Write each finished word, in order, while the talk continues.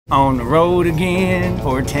On the road again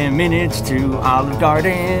for 10 minutes to Olive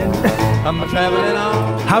Garden. I'm traveling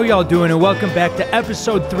on. How y'all doing? And welcome back to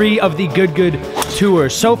episode 3 of the Good Tour.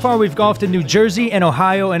 So far we've golfed in New Jersey and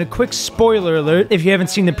Ohio, and a quick spoiler alert if you haven't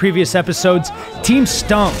seen the previous episodes, Team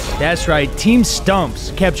Stumps, that's right, Team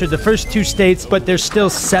Stumps captured the first 2 states, but there's still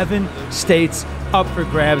 7 states up for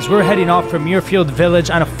grabs. We're heading off from Muirfield Village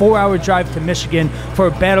on a 4-hour drive to Michigan for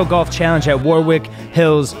a Battle Golf Challenge at Warwick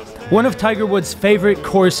Hills. One of Tiger Woods' favorite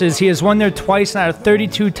courses. He has won there twice, and out of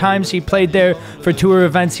 32 times he played there for tour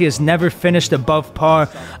events, he has never finished above par.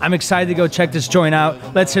 I'm excited to go check this joint out.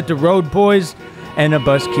 Let's hit the road, boys. And the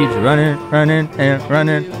bus keeps running, running, and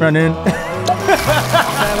running, running.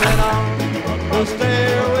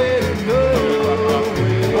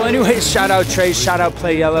 Well, anyways, shout out Trey, shout out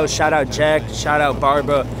Play Yellow, shout out Jack, shout out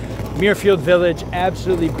Barbara. Muirfield Village,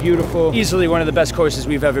 absolutely beautiful. Easily one of the best courses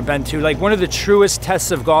we've ever been to. Like one of the truest tests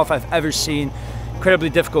of golf I've ever seen. Incredibly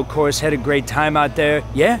difficult course, had a great time out there.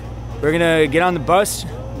 Yeah, we're gonna get on the bus,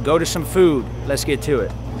 go to some food. Let's get to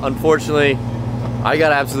it. Unfortunately, I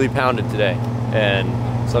got absolutely pounded today, and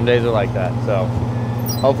some days are like that. So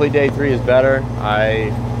hopefully day 3 is better.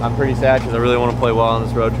 I'm pretty sad because I really want to play well on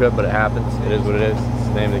this road trip, but it happens. It is what it is. It's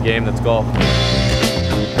the name of the game, that's golf.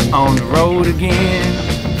 On the road again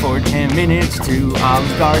for 10 minutes to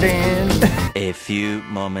Olive Garden. A few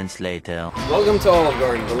moments later. Welcome to Olive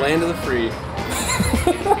Garden, the land of the free.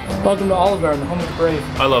 Welcome to Olive Garden, the home of the brave.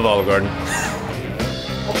 I love Olive Garden.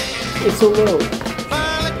 It's so low.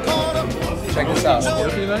 Check this out.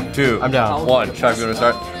 2. I'm down. 1. Shot, you want to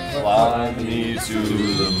start? Fly me to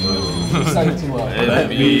the moon. Too low. Let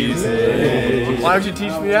me say. Why don't you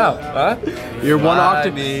teach me out, huh? You're an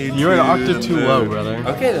octave too low, brother.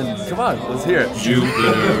 Okay, then come on, let's hear it.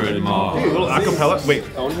 Jupiter and Mars. Hey, a little acapella. Wait,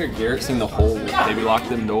 I want to hear Garrett sing the whole "Baby Lock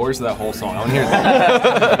Them Doors" that whole song. I want to hear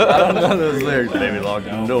that. I don't know those lyrics. Baby, lock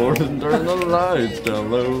them doors and turn the lights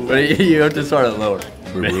down low. But you have to start it lower.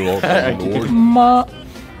 Baby, lock them doors.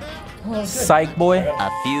 Psych boy.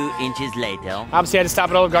 A few inches later. Obviously, I had to stop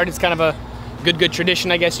at Olive Garden. It's kind of a good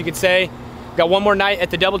tradition, I guess you could say. Got one more night at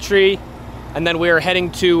the DoubleTree, and then we are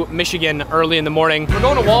heading to Michigan early in the morning. We're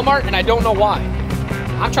going to Walmart, and I don't know why.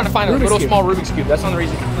 I'm trying to find a little small Rubik's Cube. That's not the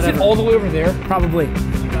reason. Is it all the way over there? Probably.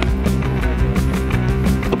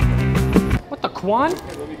 What the Quan?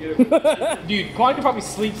 Dude, Quan could probably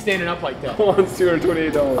sleep standing up like that. One's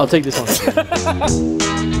 $228. I'll take this one.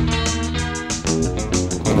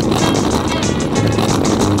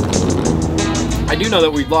 I do know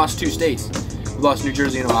that we've lost 2 states. We lost New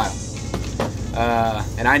Jersey and Ohio.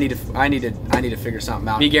 And I need to figure something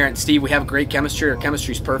out. Me, Garrett, and Steve, we have great chemistry. Our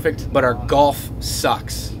chemistry's perfect, but our golf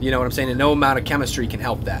sucks. You know what I'm saying? And no amount of chemistry can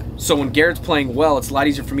help that. So when Garrett's playing well, it's a lot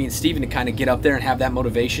easier for me and Steven to kind of get up there and have that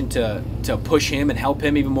motivation to push him and help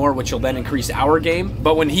him even more, which will then increase our game.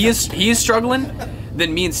 But when he is struggling,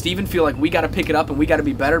 then me and Steven feel like we got to pick it up and we got to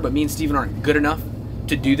be better. But me and Steven aren't good enough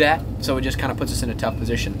to do that. So it just kind of puts us in a tough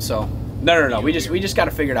position. So. No. We just got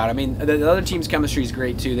to figure it out. I mean, the other team's chemistry is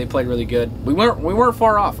great too. They played really good. We weren't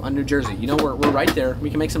far off on New Jersey. You know, we're right there.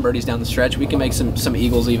 We can make some birdies down the stretch. We can make some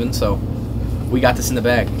eagles even. So we got this in the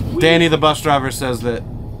bag. Danny, the bus driver, says that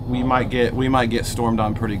we might get stormed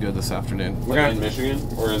on pretty good this afternoon. We're in Michigan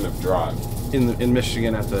or in the drive? In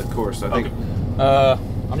Michigan at the course, I think.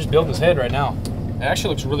 I'm just building his head right now. It actually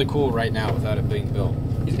looks really cool right now without it being built.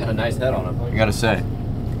 He's got a nice head on him. I gotta say.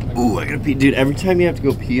 Ooh, I gotta pee. Dude, every time you have to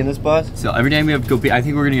go pee in this bus? So every time we have to go pee, I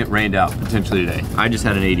think we're gonna get rained out potentially today. I just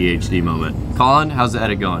had an ADHD moment. Colin, how's the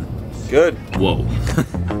edit going? Good. Whoa.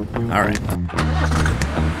 All right.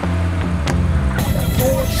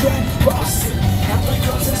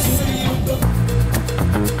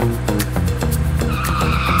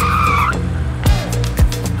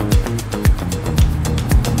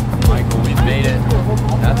 Michael, we made it.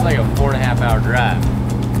 That's like a 4.5-hour drive,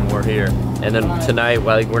 and we're here. And then tonight,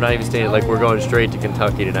 like we're not even staying, like we're going straight to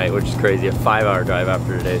Kentucky tonight, which is crazy. A 5-hour drive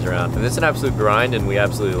after today's round. And it's an absolute grind, and we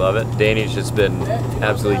absolutely love it. Danny's just been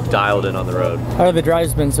absolutely dialed in on the road. How have the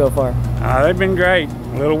drives been so far? They've been great.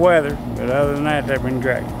 A little weather, but other than that, they've been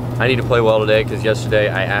great. I need to play well today because yesterday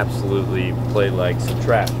I absolutely played like some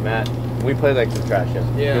trash. Matt, we played like some trash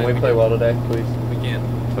yesterday. Yeah, Can we play well today, please? We can.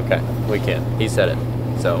 Okay, we can. He said it.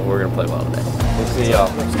 So we're gonna play well today. We'll see y'all.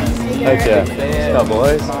 Hey, Jeff. What's up,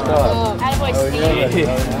 boys? What's up?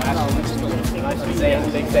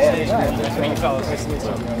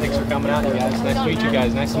 Thanks for coming out, you guys. Nice to meet you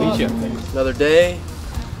guys. Nice to meet you. Another day.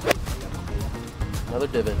 Another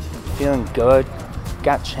divot. Feeling good.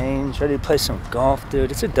 Got changed. Ready to play some golf,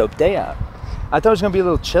 dude. It's a dope day out. I thought it was gonna be a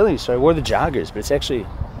little chilly, so I wore the joggers, but it's actually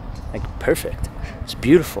like perfect. It's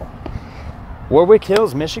beautiful. Warwick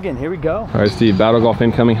Hills, Michigan, here we go. All right, Steve, battle golf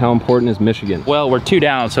incoming. How important is Michigan? Well, we're 2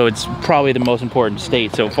 down, so it's probably the most important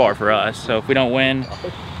state so far for us. So if we don't win,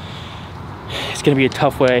 it's gonna be a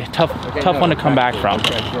tough one to come back from.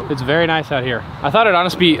 It's very nice out here. I thought it'd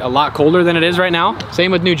honestly be a lot colder than it is right now.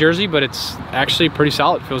 Same with New Jersey, but it's actually pretty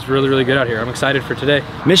solid. It feels really, really good out here. I'm excited for today.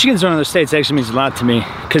 Michigan's one of those states that actually means a lot to me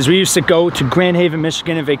because we used to go to Grand Haven,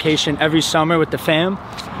 Michigan on vacation every summer with the fam.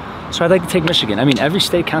 So I'd like to take Michigan. I mean, every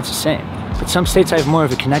state counts the same, but some states I have more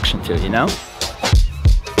of a connection to, you know?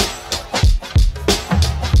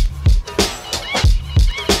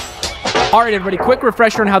 All right, everybody, quick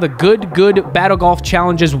refresher on how the Good Battle Golf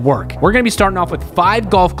challenges work. We're gonna be starting off with 5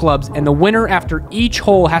 golf clubs, and the winner after each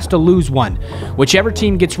hole has to lose one. Whichever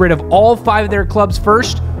team gets rid of all 5 of their clubs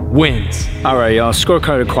first wins. All right, y'all,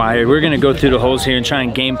 scorecard acquired. We're gonna go through the holes here and try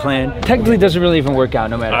and game plan. Technically, doesn't really even work out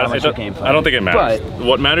no matter how much you game plan. I don't think it matters. But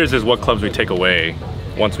what matters is what clubs we take away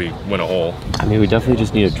once we win a hole. I mean, we definitely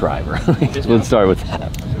just need a driver. Let's start with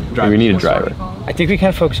that. We need a driver. I think we kind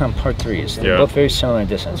of focus on par 3s. They're Yeah. both very similar in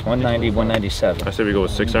distance, 190, 197. I say we go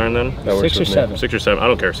with 6 iron then. That works 6 or with me. 7. 6 or 7. I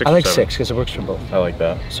don't care. 6 I like or 7. 6 because it works for both. I like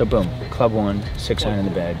that. So boom, club 1, 6 iron in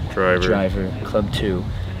the bag. Driver, club 2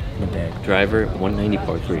 in the bag. Driver, 190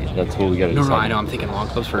 par 3. That's what we got to decide. No, I know. I'm thinking long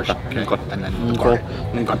clubs first. Okay.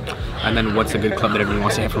 And then what's a good club that everyone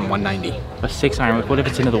wants to hit from 190? A 6 iron. What if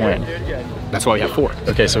it's into the wind? That's why we have 4.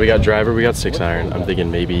 Okay, so we got driver, we got 6 iron. I'm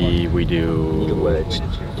thinking maybe we do wedge.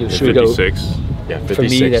 Should we go 56? Yeah, 56. For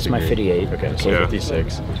me, that's my 58. Okay, so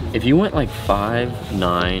 56. If you went like 5,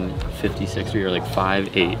 9, 56 degree, or like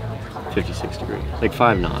 5, 8, 56 degree, like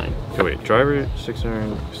 5, 9. Okay, wait. Driver, 6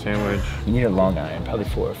 iron, sandwich. You need a long iron, probably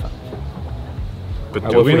 4 or 5. But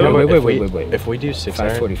do we know? Wait. If we do 6 iron,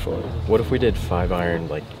 544. what if we did 5 iron,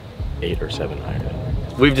 like 8 or 7 iron?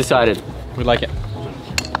 We've decided. We like it.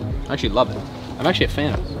 I actually love it. I'm actually a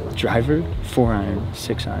fan of it. Driver, 4 iron,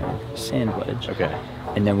 6 iron, sand wedge. Okay.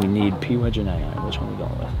 And then we need P wedge or 9 iron. Which one are we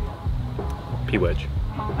going with? P wedge.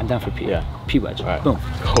 I'm down for P. Yeah. P wedge. All right. Boom.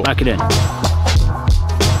 Cool. Lock it in.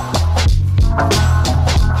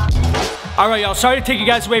 All right, y'all, sorry to take you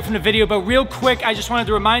guys away from the video, but real quick, I just wanted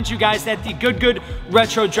to remind you guys that the Good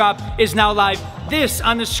Retro Drop is now live. This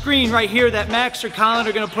on the screen right here that Max or Colin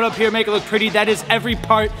are gonna put up here, make it look pretty, that is every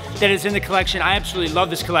part that is in the collection. I absolutely love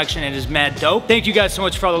this collection. It is mad dope. Thank you guys so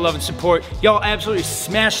much for all the love and support. Y'all absolutely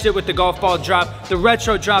smashed it with the golf ball drop. The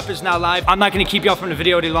Retro Drop is now live. I'm not gonna keep y'all from the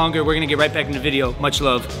video any longer. We're gonna get right back in the video. Much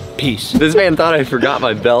love, peace. This man thought I forgot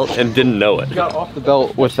my belt and didn't know it. You got off the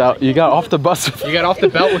belt without, you got off the bus. You got off the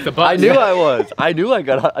belt with the button. I knew I was. I knew I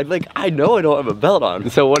got, I know I don't have a belt on.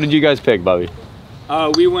 So what did you guys pick, Bobby?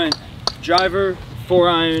 We went driver, 4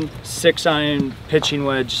 iron, 6 iron, pitching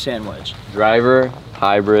wedge, sand wedge. Driver,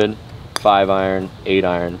 hybrid, 5 iron, 8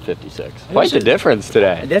 iron, 56. Quite the difference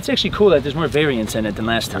today. That's actually cool that there's more variance in it than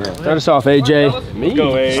last time. Start us off, AJ. Me?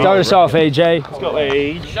 Go Age. Start us off, AJ. Let's go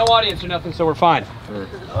Age. No audience or nothing, so we're fine.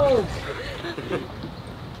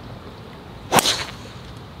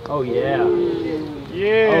 Oh yeah.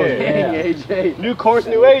 Yeah. AJ. New course,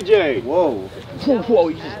 new AJ. Whoa. Whoa,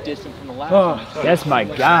 you just dissed him from the last one. That's my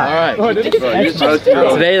guy. All right.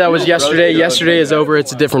 Today, that was yesterday. Yesterday is over.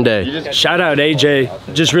 It's a different day. Shout out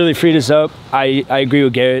AJ. Just really freed us up. I agree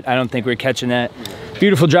with Garrett. I don't think we're catching that.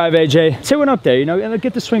 Beautiful drive, AJ. Let's hit one up there, you know, and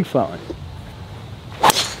get the swing flowing.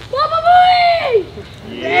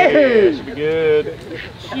 Yeah, should be good.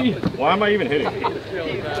 Why am I even hitting?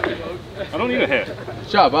 I don't need a hit. Good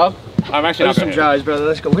job, Bob. I'm actually not gonna hit. drives, brother.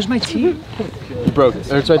 Let's go. Where's my tee? You broke it.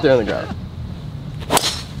 It's right there on the ground.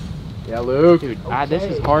 Yeah, Luke. Dude, this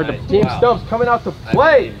is hard to... Team Stump's coming out to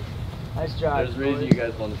play. Nice drive. There's a reason you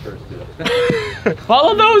guys won the first two.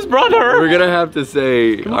 Follow those, brother! We're gonna have to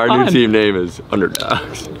say our new team name is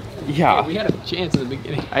Underdogs. Yeah. We had a chance in the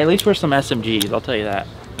beginning. At least we're some SMGs, I'll tell you that.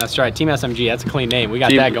 That's right. Team SMG. That's a clean name. We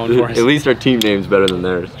got that going for us. At least our team name's better than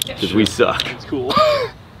theirs, because we suck. It's cool.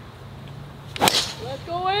 Let's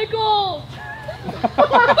go Eagles!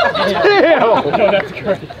 Damn! That's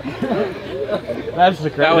great. That's the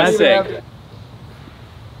great. That was sick.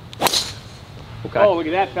 Okay. Oh, look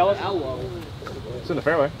at that, fellas. It's in the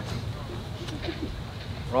fairway.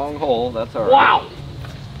 Wrong hole. That's all right. Wow!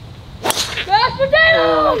 Mashed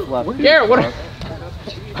potatoes! Garrett, what?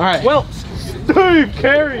 All right. Well, Steve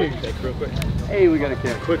carrying. Hey, we got a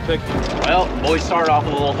kick. Quick pick. Well, boys started off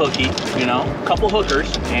with a little hooky, you know, a couple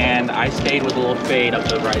hookers, and I stayed with a little fade up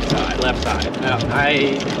to the right side, left side.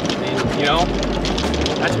 You know,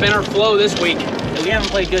 that's been our flow this week. We haven't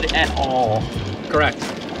played good at all. correct.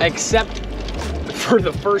 Except for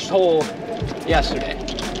the first hole yesterday.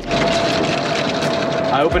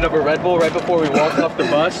 I opened up a Red Bull right before we walked off the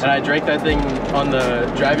bus, and I drank that thing on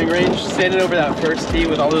the driving range. Standing over that first tee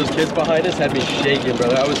with all those kids behind us had me shaking,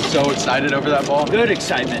 brother. I was so excited over that ball. Good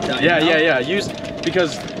excitement, though. Yeah.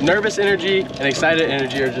 Because nervous energy and excited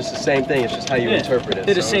energy are just the same thing. It's just how you interpret it.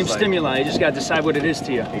 They're the same stimuli. You just gotta decide what it is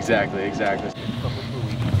to you. Exactly.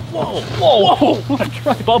 Whoa.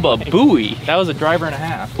 Bubba buoy. That was a driver and a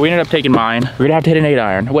half. We ended up taking mine. We're gonna have to hit an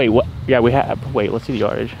 8-iron. Wait, what? Yeah, we have. Wait, let's see the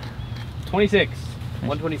yardage. 26.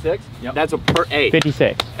 126? Yep. That's a per 8.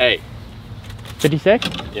 56. 8. 56?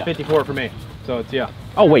 Yeah. 54 for me. So it's, yeah.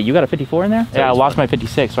 Oh wait, you got a 54 in there? Yeah, I lost my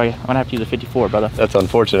 56, so I'm gonna have to use a 54, brother. That's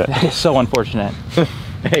unfortunate. That is so unfortunate.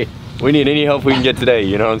 Hey, we need any help we can get today,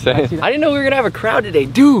 you know what I'm saying? I didn't know we were gonna have a crowd today.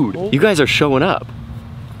 Dude, you guys are showing up.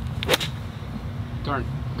 Turn.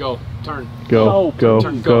 Go. Turn. Go.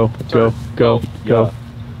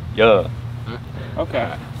 Yeah.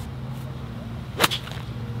 Okay.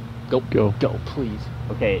 Go, please.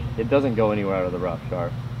 Okay, it doesn't go anywhere out of the rough,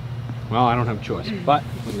 Sharp. Well, I don't have a choice, but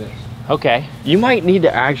look at this. Okay. You might need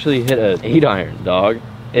to actually hit an 8-iron, dog.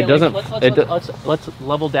 It doesn't. Let's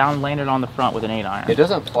level down, land it on the front with an 8-iron. It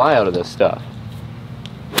doesn't fly out of this stuff.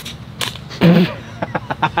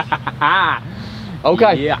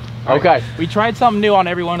 Okay. Yeah. Okay. We tried something new on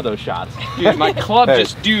every one of those shots. Dude, my club Hey.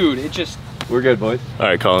 it just. We're good, boys. All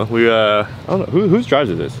right, Colin. I don't know whose drives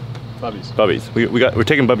is this. Bubby's. We're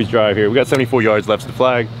taking Bubby's drive here. We got 74 yards left to the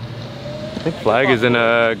flag. I think flag is in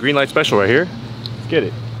a green light special right here. Let's get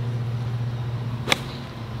it.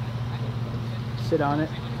 Sit on it.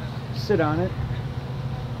 Sit on it.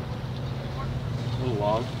 A little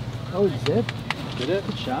long. Oh, zip. Did it?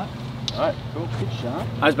 Good shot. All right, cool. Good shot.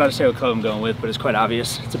 I was about to say what club I'm going with, but it's quite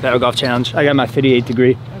obvious. It's a barrel golf challenge. I got my 58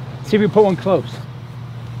 degree. See if you put one close.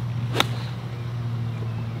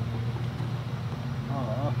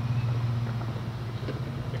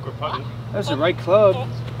 That's the right club.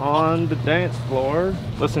 On the dance floor.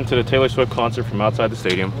 Listen to the Taylor Swift concert from outside the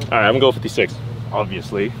stadium. All right, I'm gonna go 56.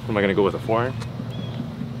 Obviously. Am I gonna go with a 4-iron?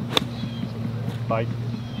 Bike.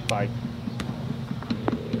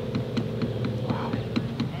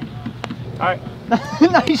 All right.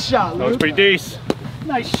 Nice shot, Luke. That was pretty decent.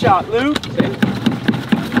 Nice shot, Luke.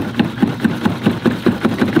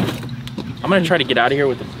 I'm gonna try to get out of here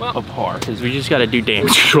with a par, because we just gotta do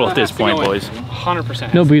damage control at this point, boys.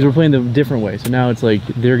 100%. No, because we're playing the different way, so now it's like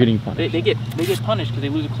they're getting punished. They get punished because they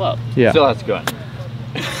lose a club. Yeah. Still has to go in.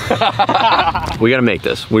 We gotta make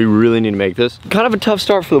this. We really need to make this. Kind of a tough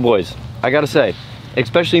start for the boys, I gotta say.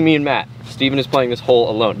 Especially me and Matt. Steven is playing this hole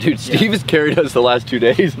alone. Dude, Steve has carried us the last 2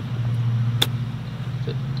 days.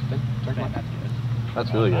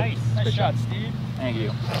 That's really good. Nice shot, Steve. Thank you.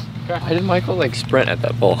 Why did Michael like sprint at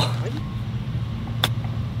that ball?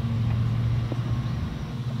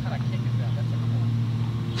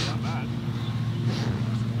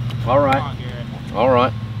 All right. All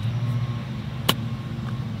right.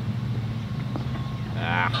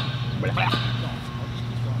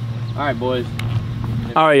 All right, boys.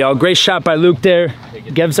 All right, y'all. Great shot by Luke there.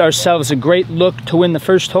 Gives ourselves a great look to win the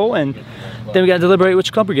first hole, and then we gotta deliberate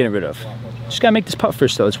which club we're getting rid of. Just gotta make this putt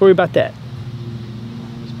first, though. Let's worry about that.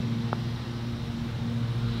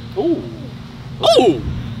 Ooh. Ooh!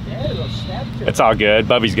 It's all good.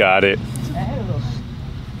 Bubby's got it.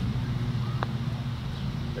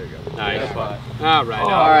 Nice. All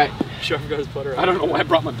right. Sharp goes putter. I don't know why I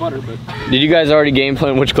brought my putter, but. Did you guys already game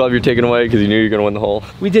plan which club you're taking away because you knew you were gonna win the hole?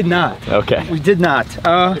 We did not. Okay. We did not.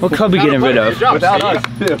 What club are we getting rid of? Without us.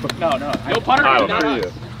 No putter.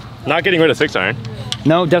 Not getting rid of 6-iron.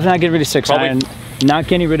 No, definitely not getting rid of 6-iron. Not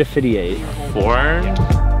getting rid of 58. 4-iron.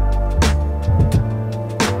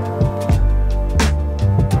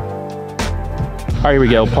 All right, here we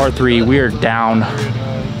go. Par 3. We are down.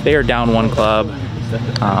 They are down one club.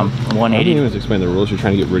 180. You explain the rules. You're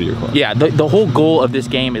trying to get rid of your club. Yeah, the whole goal of this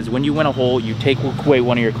game is when you win a hole, you take away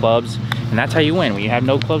one of your clubs, and that's how you win. When you have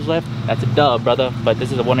no clubs left, that's a dub, brother. But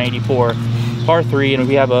this is a 184 par 3, and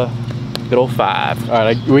we have a good old 5. All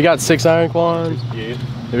right, we got 6-iron, Quan. Yeah.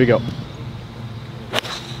 Here we go.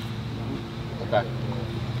 Okay.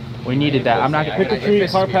 We needed that. I'm not gonna pick the tree.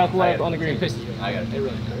 Car path left on the green. I got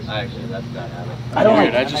it. Actually, that's not happening.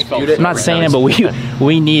 I just felt I'm not saying it, but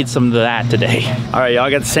we need some of that today. All right, y'all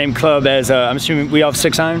got the same club as, I'm assuming we all have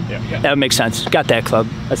 6-iron? Yeah. That would make sense. Got that club.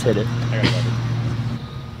 Let's hit it.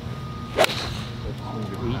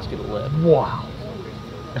 We each get a lip. Wow.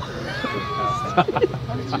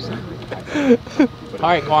 All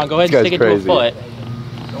right, Quan, go ahead and stick it to a foot.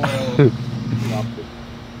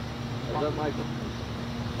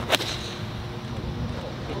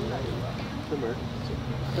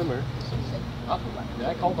 Simmer. Oh, did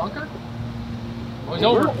I call bunker? Oh, he's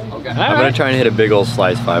over. Okay. I'm gonna try and hit a big old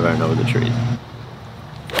slice 5-iron over the trees.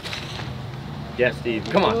 Yes, Steve.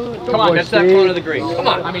 Come on. Come on, that's that front of the green. Come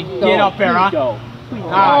on. I mean, get up there, huh? Oh.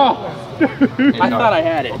 I thought I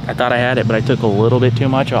had it. I thought I had it, but I took a little bit too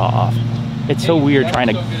much off. It's so weird trying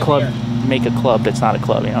to make a club that's not a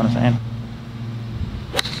club, you know what I'm saying?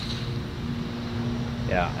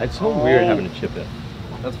 Yeah, it's so weird having to chip it.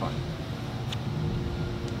 That's fine.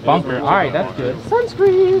 Bunker. All right, that's good.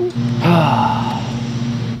 Sunscreen.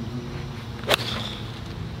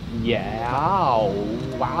 Yeah.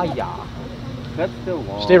 Wow, yeah. That's still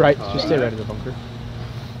long. Stay right. Just stay right in the bunker.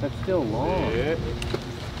 That's still long.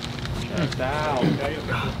 Out.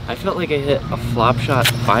 I felt like I hit a flop shot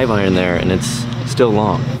 5-iron there, and it's still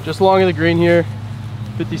long. Just long of the green here.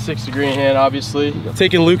 56 degree in hand, obviously.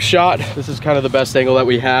 Taking Luke's shot. This is kind of the best angle that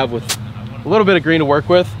we have with a little bit of green to work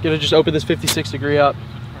with. Gonna just open this 56 degree up,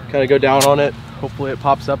 kind of go down on it. Hopefully it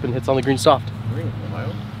pops up and hits on the green soft.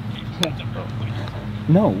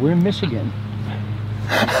 No, we're in Michigan.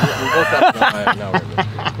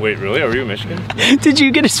 Wait, really? Are we in Michigan? Did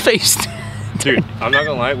you get his face? Dude, I'm not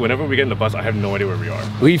gonna lie, whenever we get in the bus, I have no idea where we are.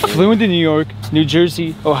 We flew into New York, New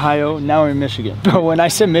Jersey, Ohio, now we're in Michigan. But when I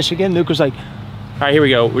said Michigan, Luke was like, all right, here we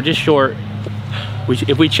go. We're just short.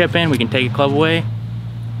 If we chip in, we can take a club away.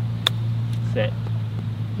 Sit.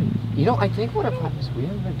 You know, I think what I've had is we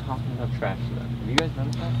haven't been talking about trash today. Have you guys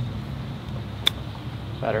noticed that?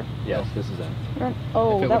 Better? Yes, this is it.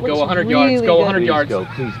 Oh, if it that would go looks 100 really yards, go 100 good. yards. Go,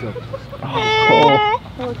 please go. Oh.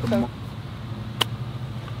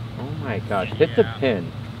 Oh my gosh, hit the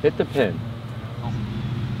pin. Hit the pin.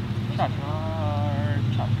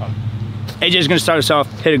 AJ's gonna start us off,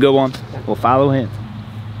 hit a good one. We'll follow him.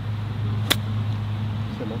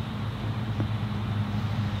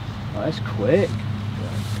 Oh, that's quick.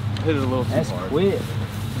 Hit it a little too That's hard. quick.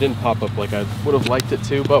 Didn't pop up like I would have liked it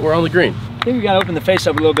to, but we're on the green. I think we gotta open the face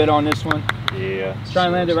up a little bit on this one. Yeah. Let's try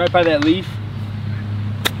and land it right by that leaf.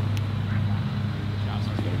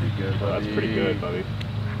 That's pretty good, buddy.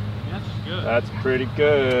 That's pretty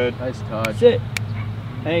good. Nice touch. That's it.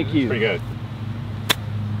 Thank you. Pretty good.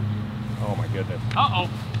 Oh my goodness. Uh-oh.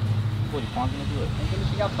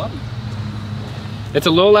 It's a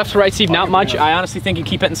little left to right, Steve, not much. I honestly think you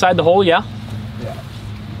keep it inside the hole, yeah?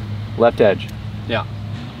 Left edge. Yeah.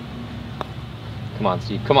 Come on,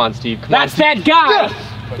 Steve. Come on, Steve. Come That's on, that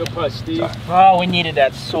guy! Good putt, Steve. Sorry. Oh, we needed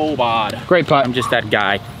that so bad. Great putt. I'm just that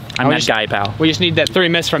guy. I'm that guy, pal. We just need that 3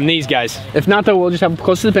 miss from these guys. If not, though, we'll just have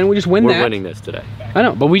close to the pin. We just win that. We're winning this today. I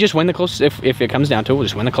know, but we just win the closest. If it comes down to it, we'll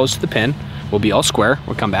just win the closest to the pin. We'll be all square.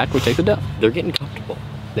 We'll come back. We'll take the dub. They're getting comfortable.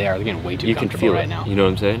 They are. They're getting way too You can comfortable feel right it now. You know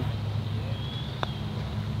what I'm saying?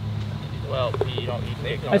 Well, you don't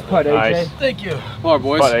need to. Nice putt, AJ. Nice. Thank you. All right,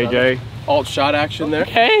 boys. But AJ. Alt shot action there.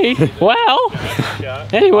 Hey, well,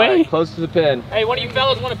 anyway. Close to the pin. Hey, one of you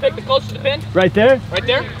fellas want to pick the closest to the pin? Right there? Right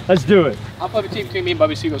there? Let's do it. I'll play the team between me and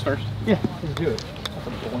Bubby. See who goes first. Yeah, let's do it.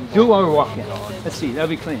 Do it while we're walking. Let's see, that'll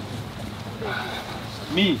be clean.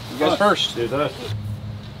 Me. You guys first. It's us.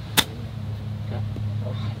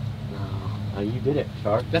 No, you did it,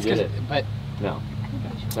 Shark. That's you good, did it. but No.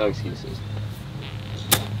 No excuses.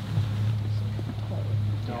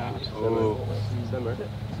 Oh. Simmer.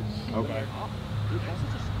 Okay.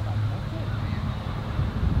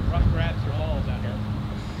 rough grabs your balls out here.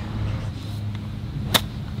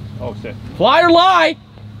 Oh, shit. Fly or lie?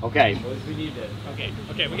 Okay. We need to.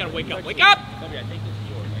 Okay, we gotta wake up. Wake up!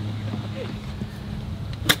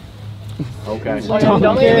 Okay.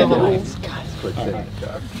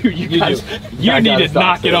 Dude, you guys, you need to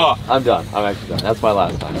knock it off. I'm done. I'm actually done. That's my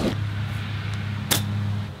last time.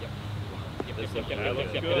 This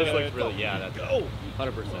looks really, yeah, that's 100%.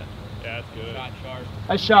 Yeah, that's good.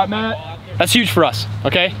 Nice shot, Matt. That's huge for us,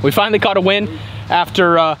 okay? We finally caught a win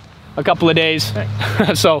after a couple of days.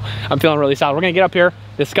 So I'm feeling really solid. We're gonna get up here,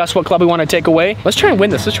 discuss what club we want to take away. Let's try and win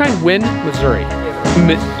this. Let's try and win Missouri.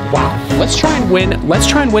 Wow. Let's try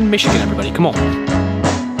and win Michigan, everybody. Come on.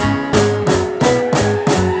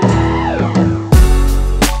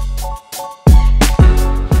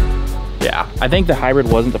 Yeah, I think the hybrid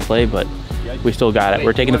wasn't the play, but we still got it.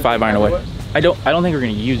 We're taking the 5-iron away. I don't think we're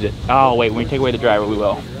gonna use it. Oh wait, when we take away the driver, we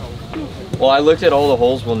will. Well, I looked at all the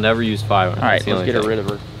holes. We'll never use 5-iron. All right, let's get rid of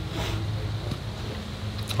her.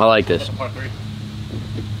 I like this.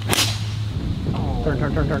 Turn.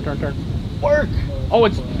 Work. Oh,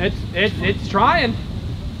 it's trying.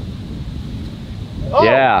 Oh.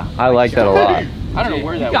 Yeah, I like that a lot. I don't know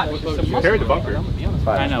where that was. Carried the bunker.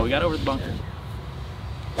 I know, we got over the bunker.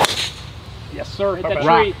 Yes, sir. Hit that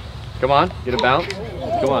Rock. tree. Come on, get a bounce.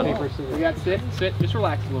 Come on. We got sit. Just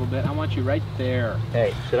relax a little bit. I want you right there.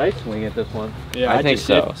 Hey, should I swing at this one? Yeah, I think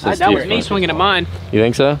so. That was me swinging at mine. You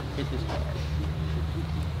think so?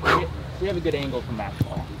 We have a good angle from that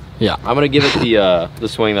ball. Yeah, I'm gonna give it the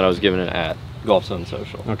swing that I was giving it at Golf Zone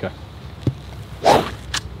Social. Okay.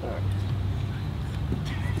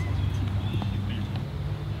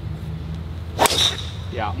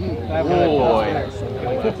 Yeah. Good boy.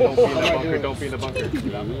 Don't be in the bunker. Don't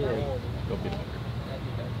be in the bunker.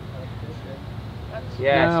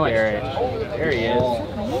 Yes, No, Garrett. There he is.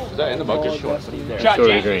 Is that in the bunker? Short, but he's there. Shot, Short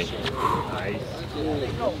of the James. green. I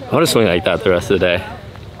want to swing like that the rest of the day.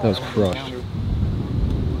 That was crushed.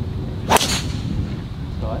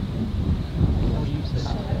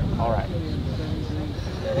 All right.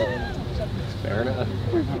 Fair enough.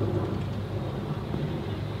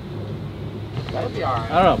 That'll be all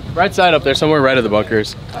right. I don't know. Right side up there, somewhere right of the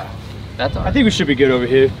bunkers. That's all right. I think we should be good over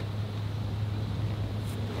here.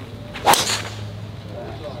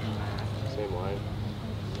 Same line.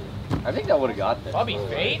 I think that would have got there. Bobby's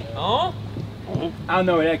fade? Huh? I don't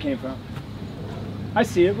know where that came from. I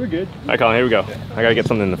see it. We're good. All right, Colin, here we go. I gotta get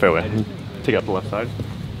something in the fairway. Take out the left side.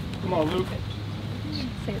 Come on, Luke.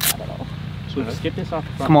 Say that at all. So we skip this off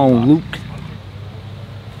the front. Come on, Luke.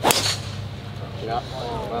 Yeah.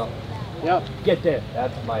 Well. Yep. Get there.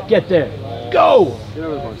 That's my. Get there. Go! Get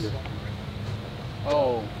over the bunker.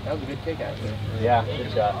 Oh, that was a good kick actually. Yeah,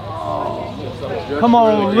 good shot. Come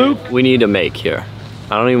on, Luke. We need a make here.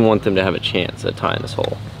 I don't even want them to have a chance at tying this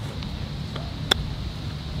hole.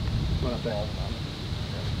 Come on up there.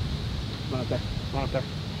 Come on up there. Come on up there.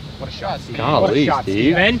 What a shot, Steve. Golly, what a shot,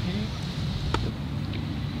 Steve. Steven.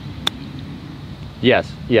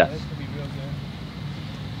 Yes, yes.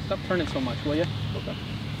 Stop turning so much, will you? Okay.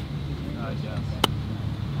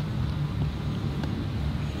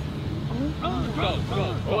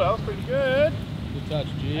 Oh, that was pretty good. Good touch,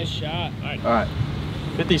 G. Nice shot. All right. All right.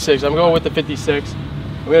 56. I'm going with the 56.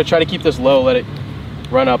 I'm gonna try to keep this low. Let it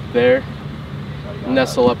run up there.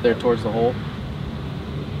 Nestle up there towards the hole.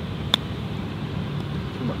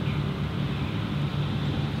 Too much.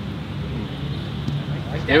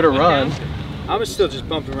 Give it a run. I was still just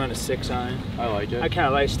bumping around a 6 iron. I like it. I kind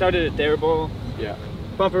of like started at their ball. Yeah.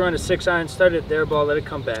 Bump around a 6 iron, started at their ball, let it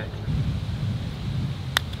come back.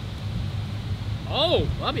 Oh,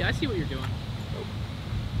 Bobby, I see what you're doing.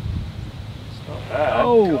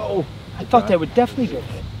 Oh, I thought that would definitely go.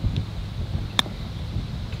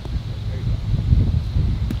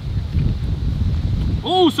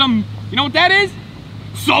 Oh, you know what that is?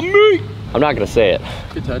 Some meat. I'm not gonna say it.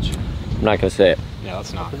 Good touch. I'm not gonna say it. Yeah,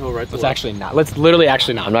 let's not. Right Let's actually not. Let's literally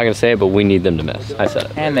actually not. I'm not gonna say it, but we need them to miss. I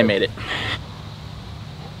said it. And they made it.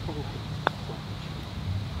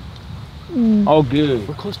 Oh, good.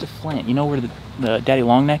 We're close to Flint. You know where the Daddy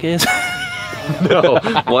Long Neck is? No.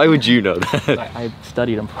 Why would you know that? I've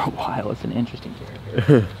studied him for a while. It's an interesting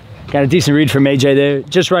character. Got a decent read from AJ there.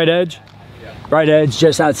 Just right edge. Right edge,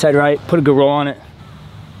 just outside right. Put a good roll on it.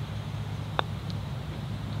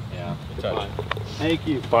 Yeah. Good touch. Thank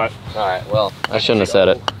you. But All right. Well, I shouldn't have said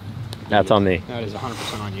it. That's on me. That is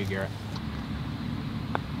 100% on you, Garrett.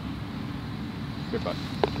 Good putt.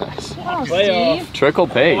 Nice. Playoff. Trickle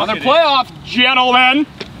pace. Another playoff, gentlemen.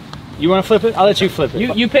 You want to flip it? I'll let you flip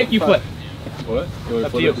it. You pick, you flip. What?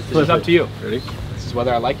 Up to you. It's up to you. Ready? This is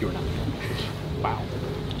whether I like you or not. Wow.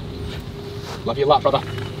 Love you a lot, brother.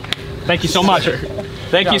 Thank you so much.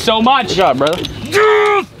 Thank you so much. Good job, brother.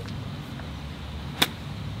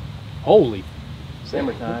 Holy.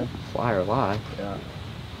 Hammer time. Fly or lie. Yeah.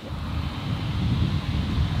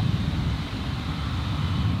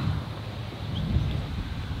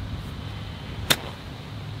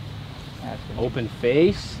 Open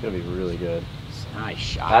face. It's gonna be really good. Nice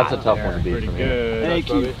shot. That's a tough one to beat Pretty from good. Thank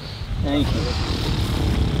you. Thank you.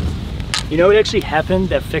 You know what actually happened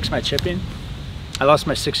that fixed my chipping? I lost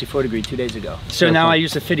my 64 degree 2 days ago. So now I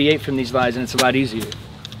use the 58 from these lies and it's a lot easier.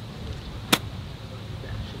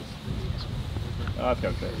 oh, that's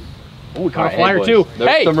okay. Oh, we caught Alright, a flyer boys. too.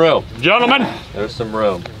 There's Hey! some room. Gentlemen, There's some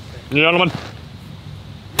room. gentlemen.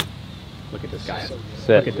 Look at this guy.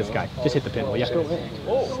 Sit. Look at this guy. Just hit the pin, will ya? Sit. Look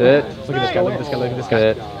at this guy, look at this guy, look at this guy.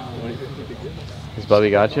 Sit. Has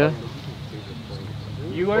Bubby got you?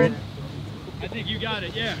 You are in? I think you got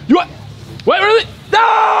it, yeah. You what? Wait, really?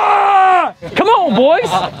 Ah! Come on, boys.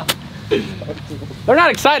 They're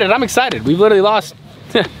not excited. I'm excited. We've literally lost.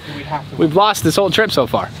 We've lost this whole trip so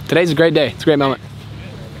far. Today's a great day. It's a great moment.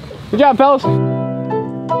 Good job, fellas.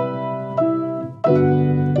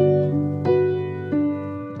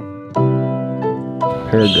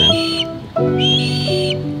 I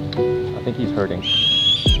think he's hurting.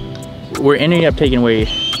 We're ending up taking away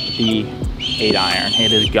the 8 iron.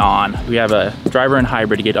 It is gone. We have a driver and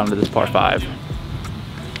hybrid to get onto this par 5.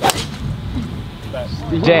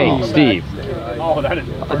 Jay, Steve. Oh,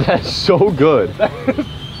 That's so good.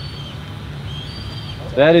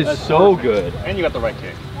 That is so good. And you got the right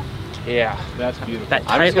kick. Yeah. That's beautiful. That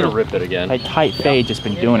I'm just gonna little- rip it again. That tight fade just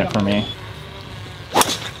been doing it for me. Oh,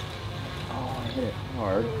 I hit it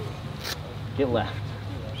hard. Get left.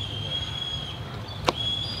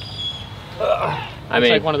 I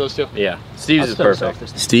mean, like one of those two. Yeah. Steve's is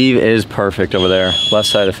perfect. Steve is perfect over there. Left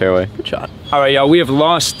side of the fairway. Good shot. All right, y'all, we have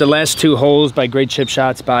lost the last 2 holes by great chip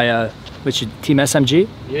shots by, which Team SMG?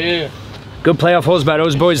 Yeah. Good playoff holes by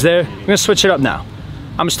those boys there. We're gonna switch it up now.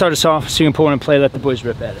 I'm gonna start us off so you can pull in and play, let the boys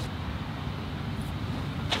rip at it.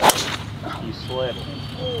 You slip.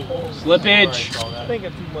 Slippage.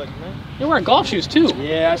 Thinking too much, man. You're wearing golf shoes too.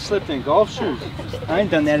 Yeah, I slipped in golf shoes. I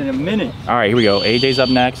ain't done that in a minute. All right, here we go. AJ's up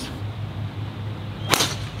next.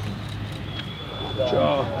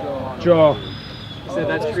 Draw. Said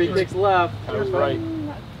that's 3 kicks left. I was right.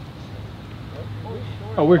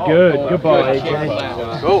 Oh, we're good. Good ball,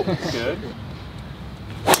 AJ. Go. Good.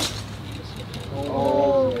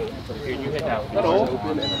 Oh. Here, you hit that one.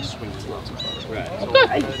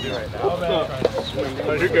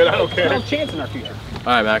 You're good. I don't care. No chance in our future. All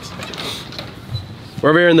right, Max.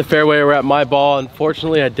 We're over here in the fairway. We're at my ball.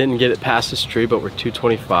 Unfortunately, I didn't get it past this tree, but we're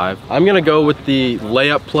 225. I'm gonna go with the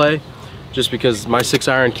layup play, just because my 6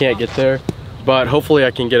 iron can't get there. But hopefully,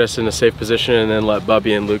 I can get us in a safe position and then let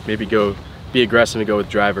Bubby and Luke maybe go be aggressive and go with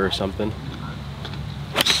driver or something.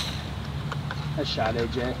 Nice shot,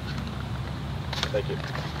 AJ. Thank you.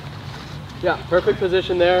 Yeah, perfect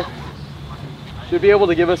position there. Should be able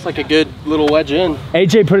to give us like a good little wedge in.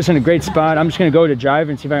 AJ put us in a great spot. I'm just gonna go to drive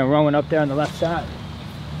and see if I can run one up there on the left side.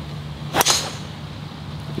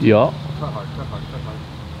 Yeah.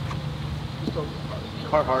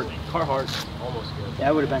 Car hard. Almost good.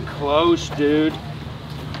 That would have been close, dude.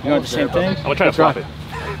 You want the same thing? I'm gonna try to flop it.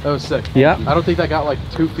 That was sick. Yeah. I don't think that got like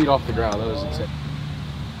 2 feet off the ground. That was insane.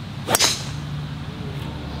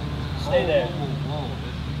 Stay there.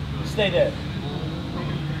 Stay there.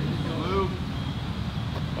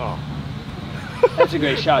 Oh. That's a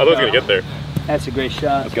great shot. I was gonna get there. That's a great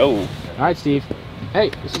shot. Let's go. All right, Steve. Hey,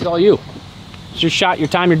 this is all you. It's your shot, your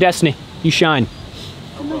time, your destiny. You shine.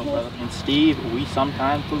 Come on, brother. And Steve, we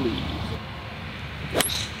sometimes believe.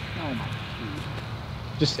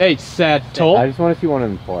 Just, hey, sad toll. I just want to see one of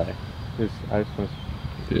them play. I just want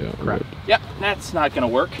to. Yeah. Crap. Yep, that's not gonna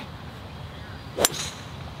work.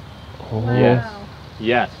 Oh. Wow.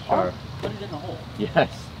 Yes, sharp. Put it in the hole. Yes,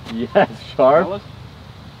 sharp.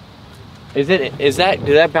 Did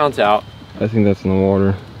that bounce out? I think that's in the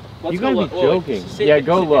water. You gotta be joking. Yeah,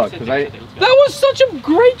 go look, cause That was such a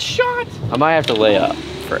great shot. I might have to lay up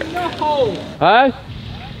for it. No. Huh?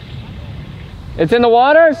 It's in the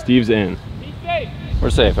water? Steve's in. We're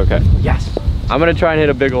safe, okay. Yes. I'm gonna try and hit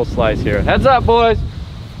a big old slice here. Heads up, boys.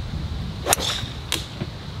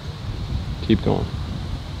 Keep going.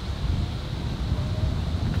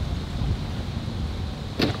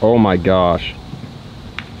 Oh my gosh.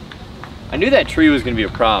 I knew that tree was gonna be a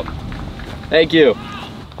problem. Thank you.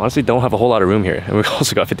 Honestly, don't have a whole lot of room here. And we've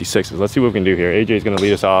also got 56s. Let's see what we can do here. AJ's gonna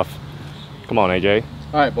lead us off. Come on, AJ.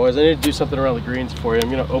 All right, boys. I need to do something around the greens for you. I'm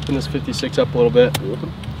gonna open this 56 up a little bit.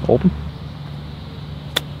 Open.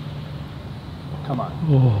 Come on.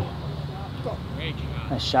 Oh.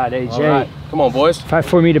 Nice shot, AJ. All right. Come on, boys.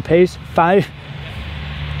 5-4 meter pace. Did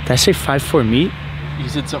I say 5-4 meet? You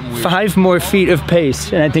said something weird. 5 more feet of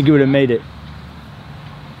pace, and I think you would have made it.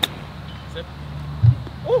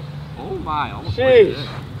 Oh my, almost. Jeez.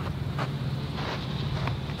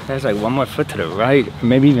 That's like 1 more foot to the right, or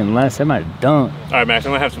maybe even less. That might have dunked. All right, Max,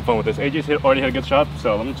 I'm gonna have some fun with this. AJ's already hit a good shot,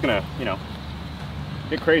 so I'm just gonna, you know,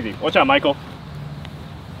 get crazy. Watch out, Michael.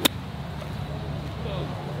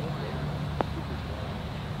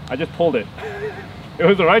 I just pulled it. It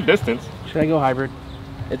was the right distance. Should I go hybrid?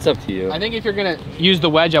 It's up to you. I think if you're gonna use the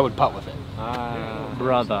wedge, I would putt with it.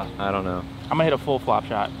 Brother. I don't know. I'm gonna hit a full flop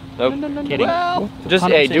shot. Nope. Kidding. Well, Just,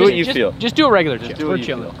 hey, do what you feel. Just do a regular chip. do what We're you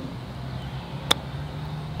chilling. feel.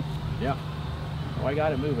 Yeah. Oh, I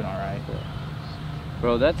got it moving all right.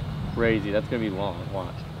 Bro, that's crazy. That's gonna be long.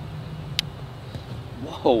 Watch.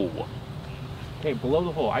 Whoa. Okay, below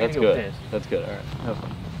the hole. I That's gotta go good. with this. That's good. All right. Have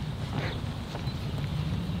fun.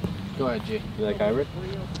 Go ahead, G. You like hybrid?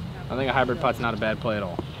 I think a hybrid putt's not a bad play at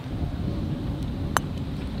all.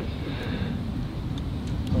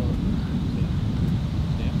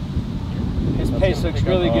 His pace looks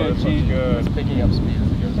really good, G. It's picking up speed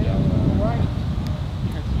as it goes down.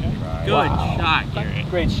 Good shot, Garrett.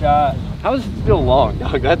 Great shot. How is it still long,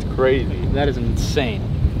 dog? That's crazy. That is insane.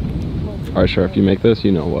 All right, Sheriff, you make this,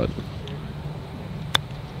 you know what.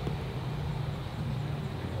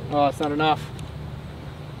 Oh, it's not enough.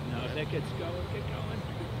 No, that gets going. Get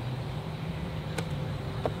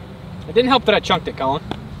going. It didn't help that I chunked it, Colin.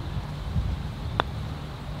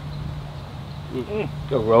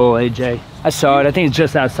 Go roll, AJ. I saw it. I think it's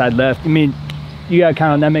just outside left. I mean, you got to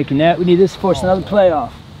count on them making that. We need this to force another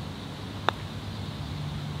playoff.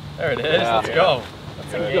 There it is. Let's go.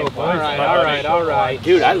 All right.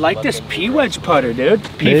 Dude, I like this P-wedge putter, dude.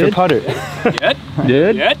 P for putter.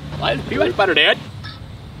 Did? Like P-wedge putter, dude.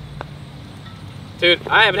 Dude,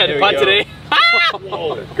 I haven't had to putt today.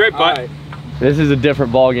 Great putt. Right. This is a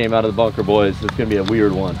different ball game out of the bunker, boys. It's gonna be a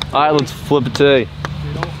weird one. All right, let's flip it today.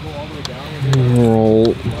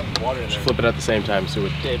 Roll. Just flip it at the same time. So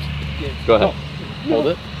it. Go ahead. Hold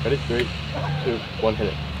it. Ready? 3, 2, 1. Hit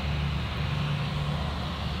it.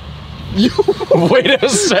 Wait a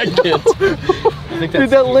second. Dude,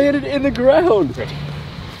 that landed in the ground.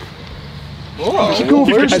 Oh, you go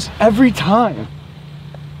first every time.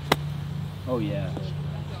 Oh yeah.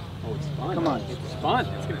 Oh, it's fun. Come on. It's fun.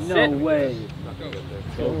 It's gonna No sit. way.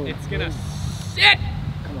 It's gonna sit.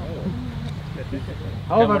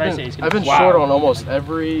 How have I been? I've been short on almost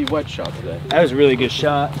every wedge shot today. That was a really good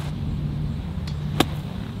shot.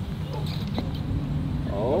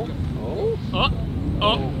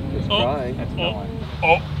 It's trying.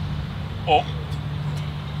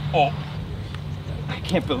 I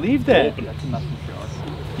can't believe that.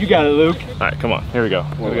 You got it, Luke. All right, come on. Here we go.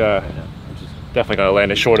 We definitely gotta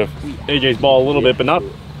land it short of AJ's ball a little bit, but not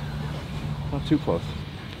too close.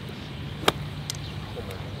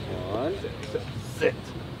 Sit.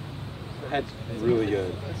 That's really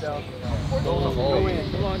good.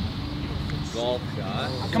 Golf shot.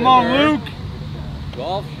 Come on, Luke.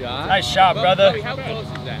 Golf shot. Nice shot, brother. How close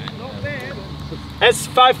is that? That's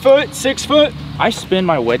 5 foot, 6 foot. I spin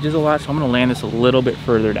my wedges a lot, so I'm gonna land this a little bit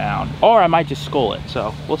further down. Or I might just skull it,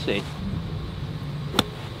 so we'll see.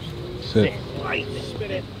 Sit.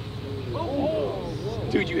 Spin it.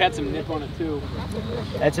 Dude, you had some nip on it too.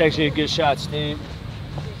 That's actually a good shot, Steve.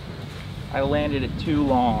 I landed it too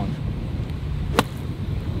long.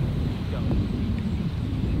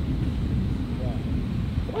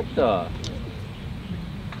 What the?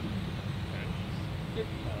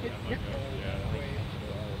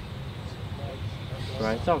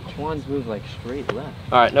 I saw Quan's move like straight left.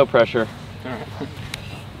 All right, no pressure. All right.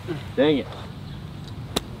 Dang it.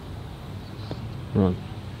 Run.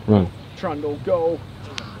 Run. Trundle, go.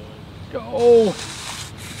 Go.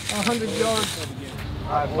 100 yards.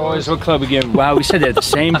 All right, boys, what club we getting? Wow, we said that at the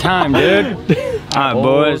same time, dude. All right,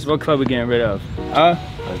 boys, what club we getting rid of? I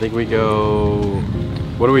think we go.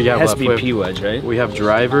 What do we got It has left? to be P-wedge, right? We have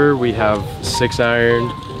driver, we have 6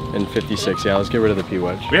 iron, and 56. Yeah, let's get rid of the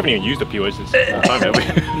P-wedge. We haven't even used the P-wedge this time, have we?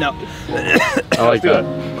 No. I like that.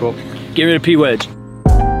 Cool. Get rid of P-wedge.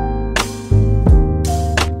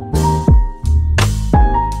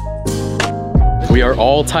 We are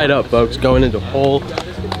all tied up, folks, going into hole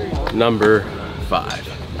number 5.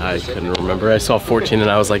 I couldn't remember. I saw 14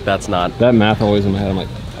 and I was like, that's not. That math always in my head. I'm like,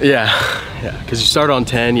 yeah, because you start on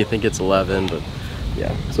 10, you think it's 11, but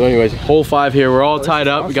yeah. So anyways, hole 5 here. We're all tied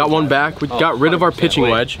up. We got one back. We got rid of our pitching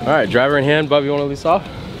wedge. All right, driver in hand. Bub, you want to lead us off?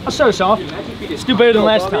 I'll start us off. Let's do better than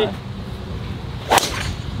last time.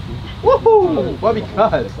 Woohoo! Bubby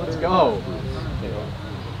cuts. Let's go.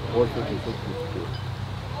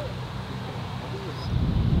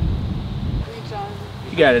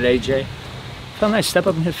 You got it, AJ. Felt nice. Step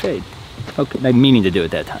up and hit fade. Okay, I'm meaning to do it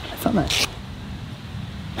that time. I felt nice.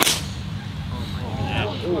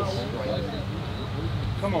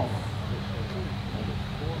 Come on.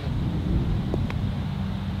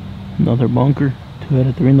 Another bunker. 2 out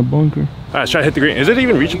of 3 in the bunker. All right, let's try to hit the green. Is it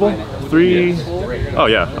even reachable? 3. Oh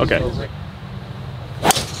yeah. Okay.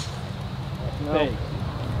 Hey.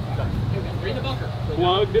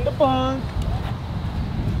 Plugged in the bunk.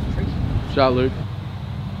 Shot, Luke.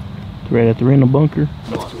 3 out of 3 in the bunker.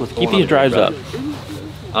 Let's keep these drives up.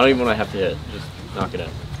 I don't even want to have to hit. Just knock it in.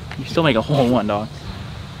 You still make a hole in one, dog.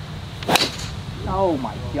 Oh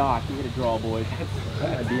my gosh, you hit a draw, boys.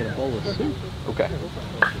 That'd be a bolus. Okay.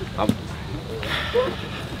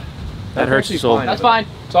 That hurts your soul. That's fine.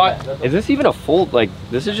 Saw it. Is this even a full, like,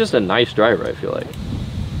 this is just a nice driver, I feel like.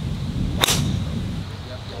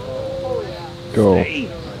 Go.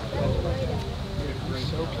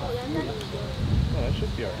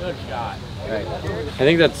 Good shot. Right. I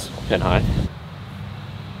think that's pin high.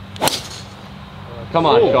 Come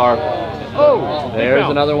on, Sharp. Oh! There's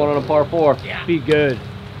another one on a par 4. Be good.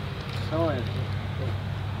 Oh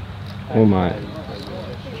my.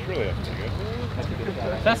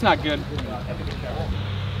 That's not good.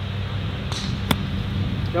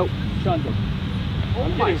 Nope, shunned him.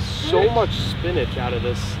 I'm getting so much spinach out of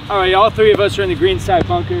this. All right, all three of us are in the green side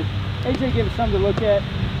bunker. AJ, give us something to look at. See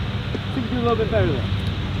if we can do a little bit better there.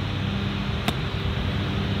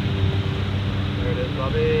 There it is,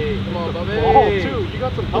 Bubby. Come on, Bubby. Ball, too. You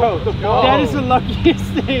got some help with the ball. That is the luckiest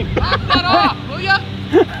thing. Knock that off, will ya?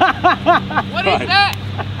 What is that?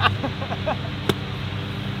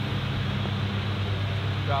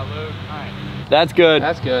 That's good.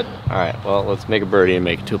 That's good. All right, well, let's make a birdie and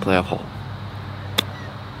make it to a playoff hole.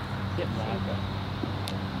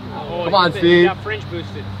 Oh, come on, Steve. Got French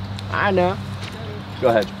boosted. I know. Go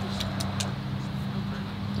ahead.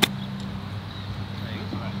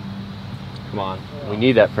 Come on. We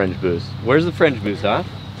need that French boost. Where's the French boost, huh?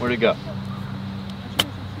 Where'd it go?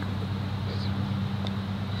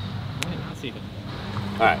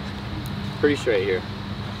 All right. Pretty straight here.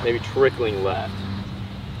 Maybe trickling left.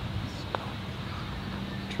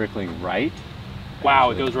 Trickling right?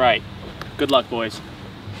 Wow, it goes right. Good luck, boys.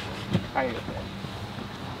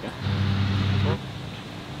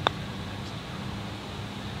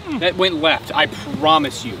 That went left, I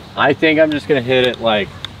promise you. I think I'm just gonna hit it like,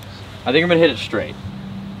 I think I'm gonna hit it straight.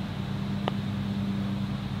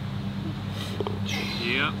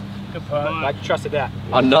 Yeah. Good putt. I trusted that.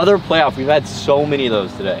 Another playoff. We've had so many of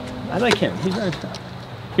those today. I like him. He's very tough.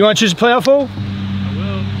 You want to choose a playoff hole? I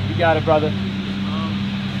will. You got it, brother.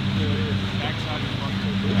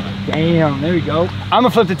 Damn, there we go. I'm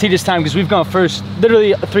gonna flip the tee this time because we've gone first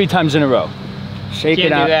literally 3 times in a row. Shake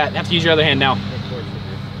it out. Can't do that. Have to use your other hand now.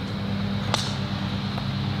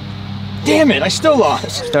 Damn it, I still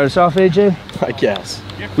lost. Start us off, AJ? I guess.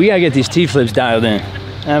 We gotta get these tee flips dialed in.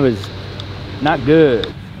 That was not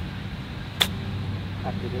good.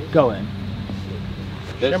 Go in.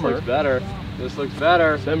 This looks better. This looks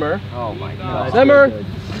better. Simmer. Oh my god. Simmer.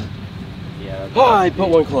 Yeah. Oh, I put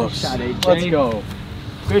one close. Shot, AJ. Let's go.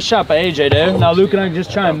 Good shot by AJ there. Now Luke and I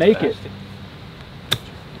just try and make it.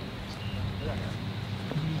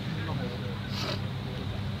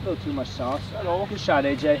 A little too much sauce. Good shot,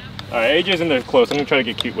 AJ. All right, AJ's in there close. I'm gonna try to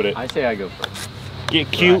get cute with it. I say I go first. Get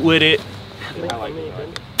cute with it. I like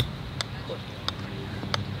it.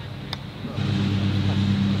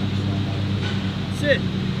 Sit.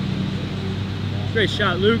 Great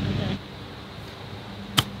shot, Luke.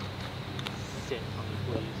 Sit on me,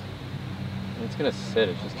 please. It's gonna sit.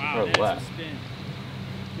 It's just to throw left.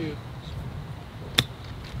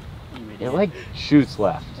 It like shoots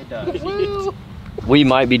left. It does. We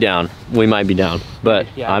might be down. We might be down, but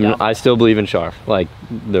Yeah, I still believe in Sharf. Like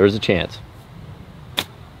there's a chance.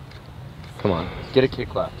 Come on, get a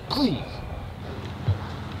kick left, please.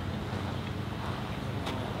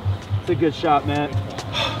 It's a good shot, man.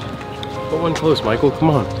 Put one close, Michael. Come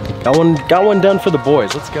on. Got one done for the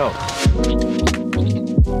boys. Let's go.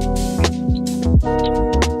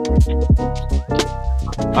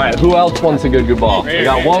 All right, who else wants a good ball? We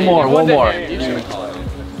got one more.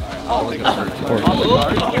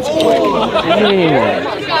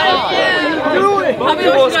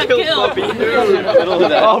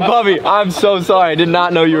 Oh, Bubby, I'm so sorry. I did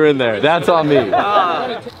not know you were in there. That's on me.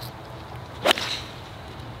 I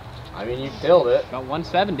mean, you killed it. Got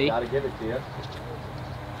 170. Gotta give it to you.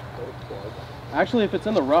 Actually, if it's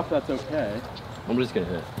in the rough, that's okay. I'm just gonna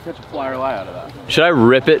hit it. Catch a flyer lie out of that. Should I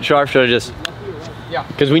rip it, Sharp? Should I just? Yeah.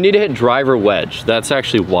 Because we need to hit driver wedge. That's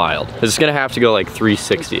actually wild. It's gonna have to go like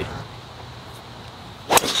 360.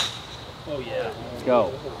 Oh yeah. Let's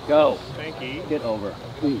go. Go. Thank you. Get over.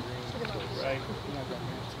 Right.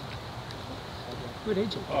 Good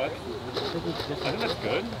AJ. Oh, I think that's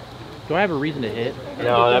good. Do I have a reason to hit?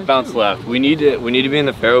 No, that bounced left. We need to be in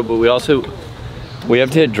the fairway, but we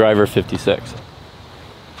have to hit driver 56.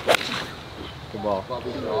 Good ball.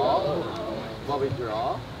 Bobby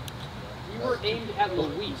draw. You were aimed at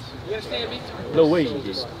Luis. You understand me?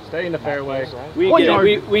 Luis. Stay in the fairway. We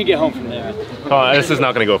can get home from there. Oh, this is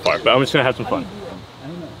not gonna go far, but I'm just gonna have some fun.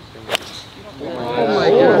 Oh my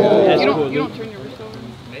god. You don't turn your wrist over?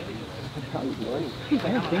 I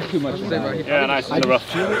don't think too much about it. Yeah, nice in the rough.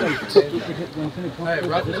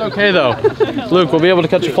 It's okay though. Luke, we'll be able to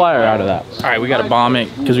catch a flyer out of that. All right, we got to bomb it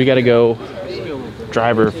because we got to go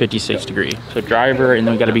driver 56 degree. So driver, and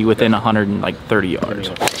then we got to be within 130 yards.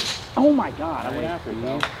 Oh my god, I went after it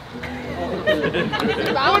though.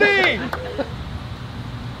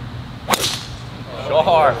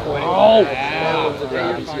 Sharp. Oh!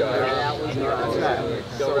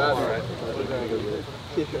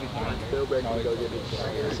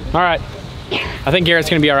 All right. I think Garrett's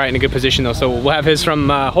gonna be all right in a good position though, so we'll have his from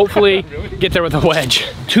hopefully get there with a wedge.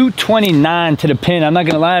 229 to the pin. I'm not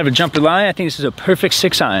gonna lie, I have a jumper line. I think this is a perfect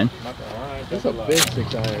 6 iron. That's a big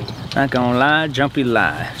 6-iron. Not gonna lie, jumpy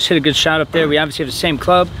lie. Just hit a good shot up there. We obviously have the same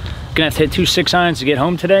club. Gonna have to hit 2 6-irons to get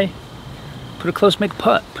home today. Put it close, make a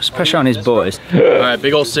putt. Put some pressure on these boys. All right,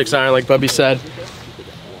 big old 6-iron like Bubby said.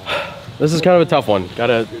 This is kind of a tough one.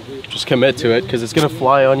 Gotta just commit to it because it's gonna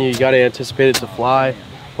fly on you. You gotta anticipate it to fly.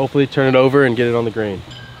 Hopefully turn it over and get it on the green.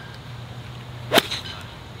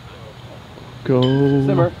 Go.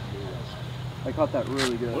 Simmer. I caught that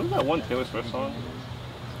really good. What is that one Taylor Swift song?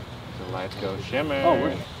 The lights go shimmer.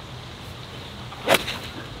 Oh,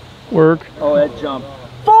 Work. Oh, that jump.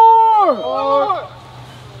 4!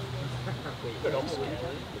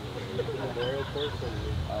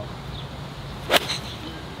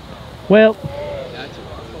 Well.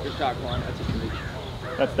 Good shot, Quan. That's a great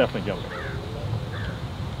shot. That's definitely jumping.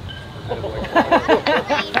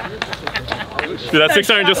 Dude, that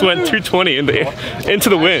 6-iron just went 220 into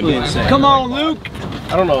the wind. Come on, Luke.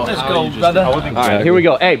 I don't know. Let's go, brother. All right, here we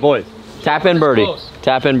go. Hey, boys. Tap in birdie.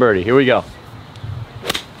 Tap in birdie. Here we go.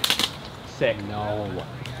 Sick. No.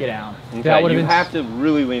 Get down. Okay, you have to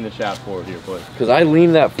really lean the shaft forward here, boys. Because I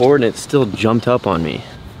leaned that forward and it still jumped up on me.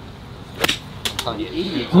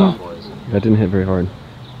 That didn't hit very hard.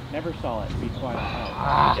 Never saw it. Be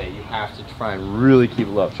quiet. Okay, you have to try and really keep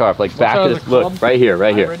it up sharp. Like back to this. Look, right here,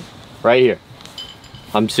 right here. Right here.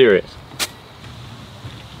 I'm serious.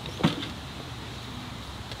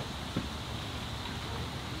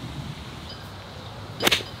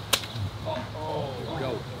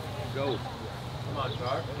 Go. Come on,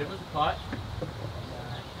 Char. Give us a putt.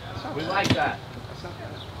 We like that.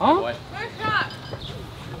 Huh?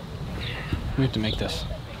 We have to make this.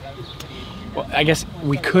 Well, I guess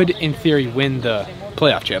we could, in theory, win the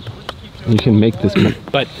playoff chip. You can make this.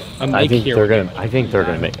 But I think they're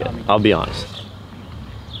gonna make it. I'll be honest.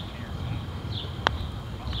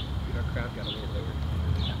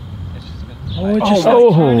 Oh, it just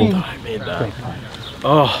I made that.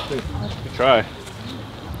 Oh, good try.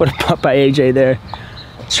 What a putt by AJ there.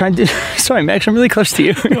 Just trying to. Sorry, Max. I'm really close to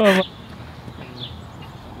you.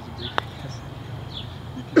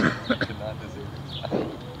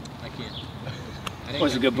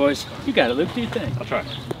 Was it good, boys? You got it, Luke. What do you think? I'll try.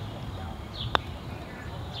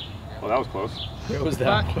 Well, that was close. It was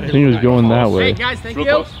that I think it was going that way. Hey, guys, thank Real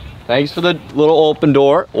you. close. Thanks for the little open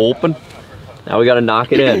door. Open. Now we gotta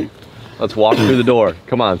knock it in. Let's walk through the door.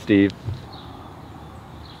 Come on, Steve.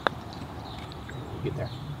 Get there.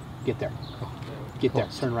 Get there. Get there.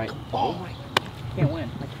 Turn right. Oh my. Can't win.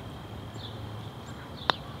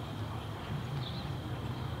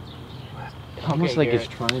 Almost like it's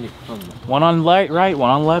trying to come. One on right,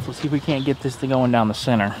 one on left. Let's see if we can't get this thing going down the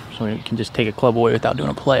center, so we can just take a club away without doing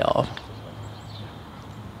a playoff.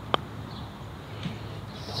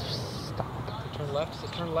 Turn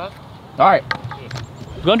left. Turn left. All right.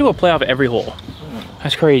 We're going to a playoff at every hole.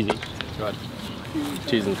 That's crazy. Good.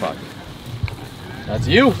 Cheese in the pocket. That's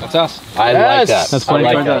you. That's us. I like that. That's I funny.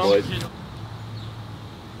 like that, boys.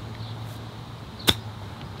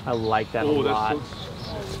 I like that a lot.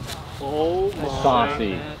 Oh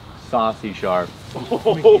my. Saucy sharp.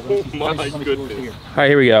 Oh my goodness. All right,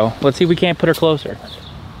 here we go. Let's see if we can't put her closer.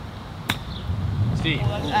 Steve.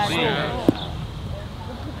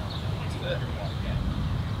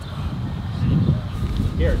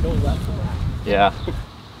 Here, go left. Yeah.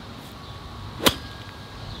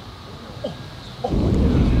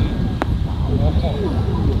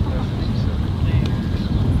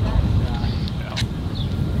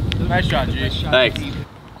 Nice shot, G. Thanks.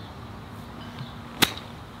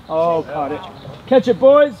 Oh, caught it. Catch it,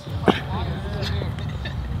 boys.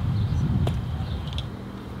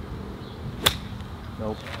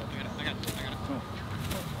 Nope.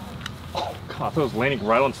 Oh, God, I thought it was landing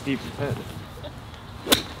right on Steve's head.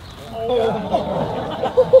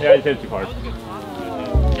 Oh. Yeah, you hit it too hard.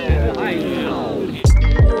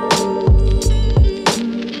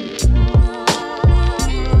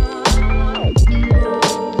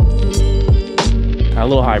 A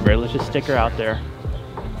little hybrid. Let's just stick her out there.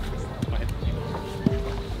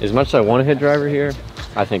 As much as I want to hit driver here,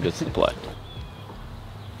 I think this is the play.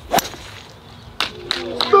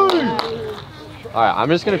 All right, I'm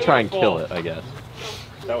just gonna try and kill it, I guess.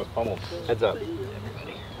 That was pummeled. Heads up. I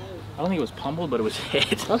don't think it was pummeled, but it was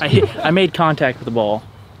hit. I made contact with the ball.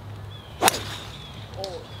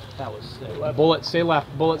 That was sick. Bullet, stay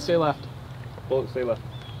left. Bullet, stay left. Bullet, stay left.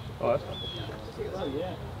 Oh, that's fine.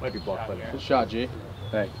 Might be blocked by there. Good shot, G.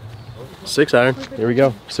 Hey. 6-iron. Here we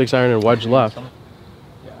go. 6-iron and wedge left.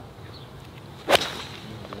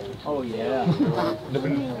 Oh, yeah.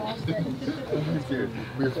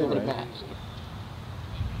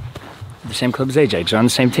 The same club as AJ, because we're on the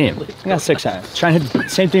same team. I got 6-iron. Trying to hit the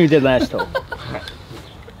same thing we did last hole.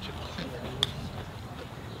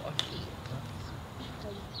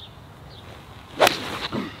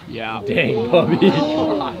 Yeah. Dang, Bubby.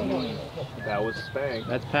 That was spank.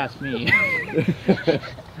 That's past me.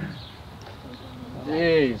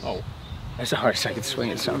 Jeez. Oh. That's a hard second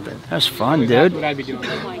swing at something. That's fun, dude. What I'd be doing.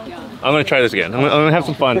 I'm gonna try this again. I'm gonna have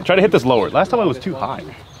some fun. Try to hit this lower. Last time I was too high.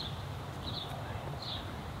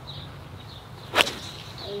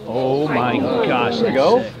 Oh my gosh. There we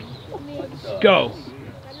go. Go.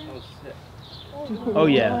 Oh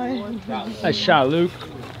yeah. Nice shot, Luke.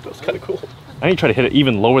 That was kind of cool. I need to try to hit it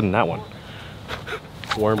even lower than that one.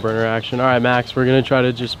 Worm burner action. All right, Max, we're gonna try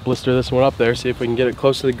to just blister this one up there, see if we can get it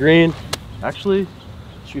close to the green. Actually,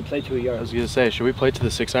 should we play to a yard? I was gonna say, should we play to the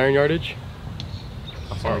 6-iron yardage?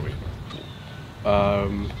 How far are we?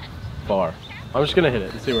 Far. I'm just gonna hit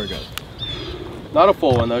it and see where it goes. Not a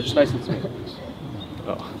full one though, just nice and smooth.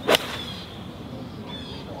 Oh.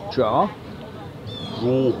 Draw.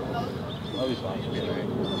 Roll.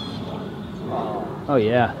 Oh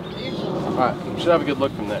yeah. All right, we should have a good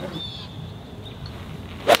look from there.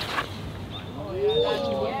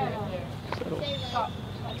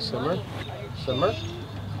 Simmer. Simmer.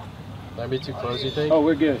 Might be too close, you think? Oh,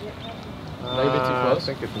 we're good. Might be too close.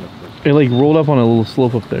 I think it's enough. It like rolled up on a little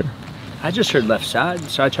slope up there. I just heard left side,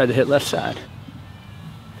 so I tried to hit left side.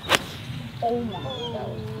 I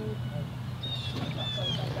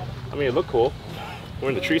mean, it looked cool. We're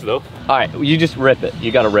in the trees though. All right, you just rip it.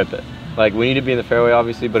 You got to rip it. Like, we need to be in the fairway,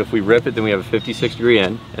 obviously, but if we rip it, then we have a 56-degree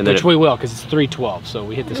in. And then Which we will, because it's 312, so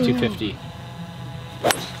we hit this 250.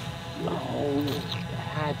 Oh,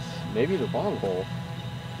 that's maybe the long hole,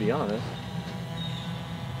 to be honest.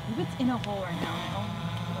 If it's in a hole right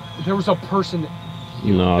now. If there was a person...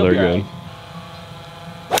 No, they're good.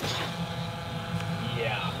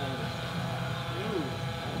 Yeah.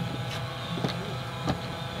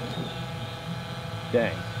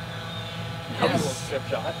 Dang. That was a strip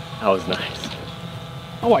shot. That was nice.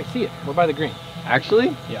 Oh, I see it. We're by the green.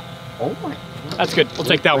 Actually? Yeah. Oh my. That's good. We'll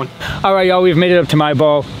take that one. All right, y'all, we've made it up to my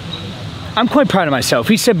ball. I'm quite proud of myself.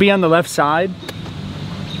 He said be on the left side.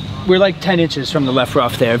 We're like 10 inches from the left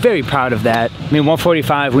rough there. Very proud of that. I mean,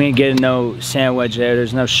 145, we ain't getting no sand wedge there.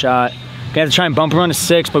 There's no shot. We got to try and bump around a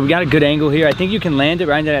 6, but we got a good angle here. I think you can land it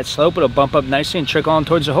right into that slope. It'll bump up nicely and trickle on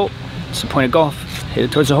towards the hole. It's the point of golf. Hit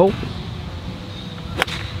it towards the hole.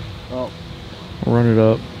 Well, Run it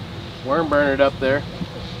up. worm burner it up there.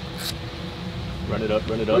 Run it up,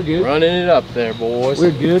 run it up. We're good. Running it up there, boys.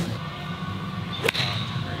 We're good.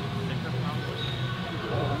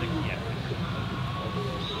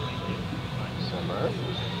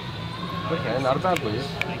 Okay, not a bad lead.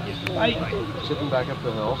 Chipping back up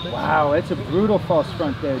the hill. Wow, it's a brutal false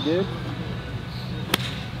front there, dude.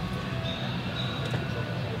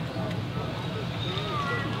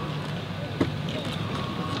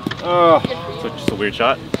 Oh, so just a weird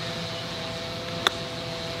shot.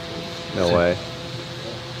 No way.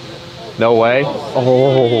 No way.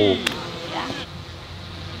 Oh.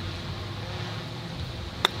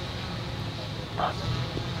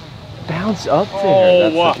 Bounce up there.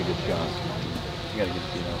 Oh, That's such a good shot. You gotta get the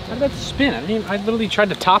feet out How did that spin? I literally tried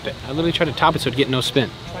to top it. I literally tried to top it so it'd get no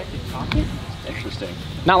spin. Tried to top it? Interesting.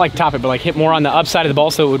 Not like top it, but like hit more on the upside of the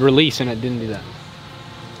ball so it would release, and it didn't do that.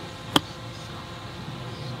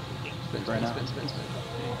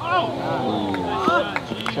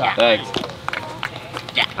 Thanks.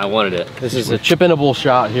 I wanted it. This is a chip-inable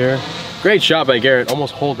shot here. Great shot by Garrett.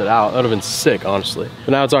 Almost hold it out. That would have been sick, honestly.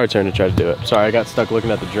 But now it's our turn to try to do it. Sorry, I got stuck looking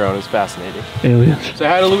at the drone. It's fascinating. Aliens. Say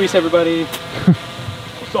hi to Luis, everybody.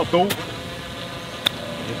 What's up, dude?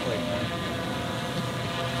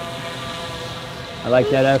 I like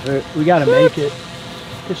that effort. We got to make it.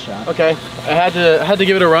 Good shot. Okay, I had to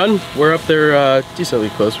give it a run. We're up there decently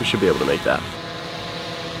close. We should be able to make that.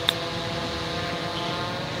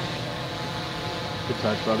 Good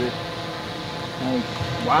touch, Bubby.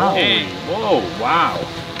 Wow. Hey, whoa, wow.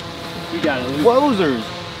 You got it, Luke. Closers.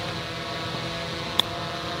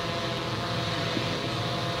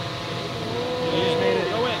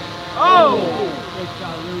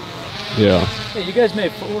 Yeah. Hey, you guys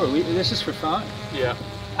made 4. This is for fun. Yeah.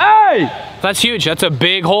 Hey! That's huge. That's a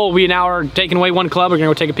big hole. We now are taking away one club. We're gonna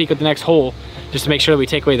go take a peek at the next hole just to make sure that we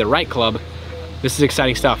take away the right club. This is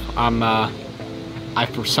exciting stuff. I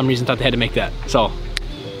for some reason thought they had to make that. So,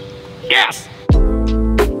 yes!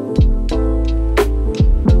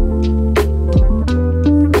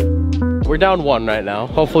 We're down 1 right now.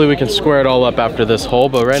 Hopefully we can square it all up after this hole,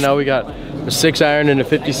 but right now we got a 6-iron and a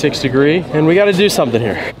 56-degree, and we got to do something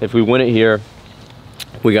here. If we win it here,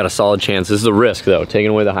 we got a solid chance. This is a risk though, taking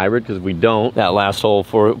away the hybrid, because if we don't, that last hole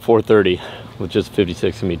for 430 with just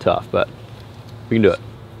 56 can be tough, but we can do it.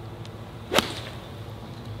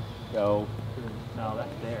 Go. No, that's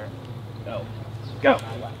there. Go. Go.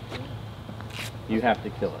 you have to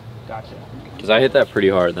kill it. Gotcha. Because I hit that pretty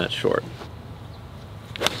hard and that's short.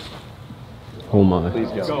 Oh my. Please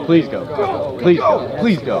go. Please go. Please go.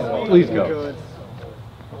 Please go. Please go.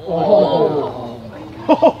 Oh.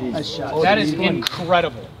 That is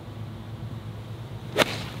incredible.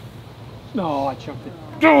 No, I chunked it.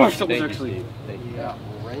 Oh, that was actually.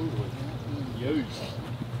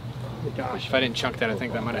 Gosh, if I didn't chunk that, I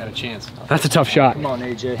think that might have had a chance. That's a tough shot. Come on,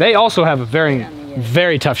 AJ. They also have a very,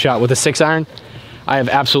 very tough shot with a 6-iron. I have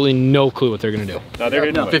absolutely no clue what they're gonna do. No,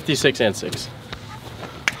 they're gonna do 56 and 6.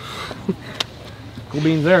 Cool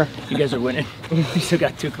beans there. You guys are winning. We still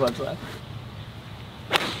got 2 clubs left.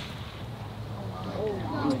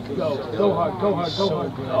 Go hard, go hard, go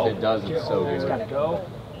hard. If it does, it's so good. It's gotta go.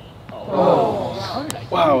 Oh.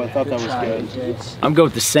 Wow, I thought that was good. I'm going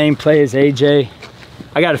with the same play as AJ.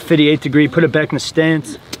 I got a 58 degree, put it back in the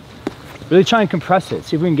stance. Really try and compress it,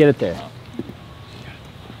 see if we can get it there.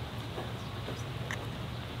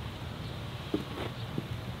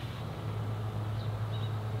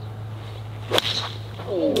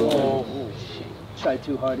 Oh, try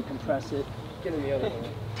too hard to compress it. Get in the other one.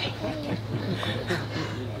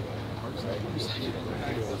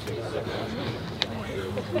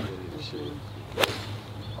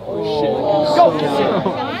 Oh, shit.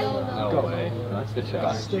 Go! No way. That's a good shot.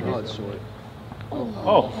 Oh, it's short.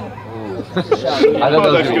 Oh. I thought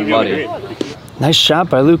that was gonna be muddy. Nice shot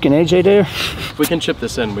by Luke and AJ there. If we can chip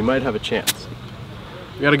this in, we might have a chance.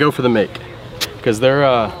 We gotta go for the make. Because they're,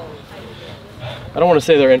 I don't want to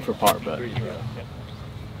say they're in for par, but.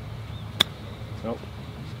 Nope.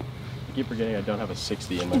 I keep forgetting I don't have a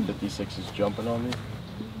 60 and my 56 is jumping on me.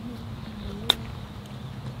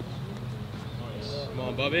 Come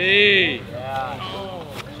on, Bubby.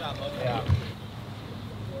 Yeah.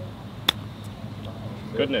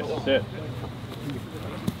 Goodness, sit.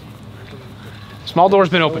 Small door's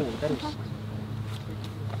been open.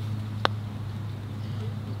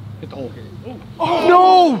 Hit the hole. Oh,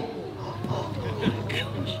 no!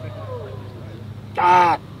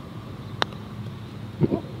 Ah.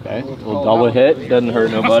 Okay, a little double hit, doesn't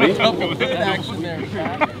hurt nobody.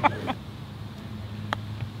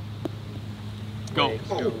 Go.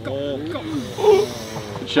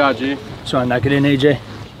 Good shot, G. So I knock it in, AJ.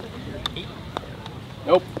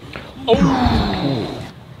 Nope. Oh.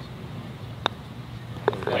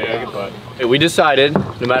 Yeah, good putt. Okay, we decided,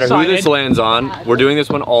 no matter who this lands on, we're doing this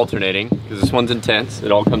one alternating, because this one's intense.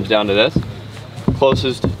 It all comes down to this.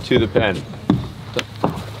 Closest to the pin.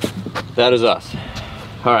 That is us.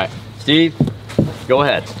 All right, Steve, go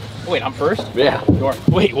ahead. Wait, I'm first? Yeah. Sure.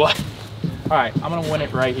 Wait, what? All right, I'm gonna win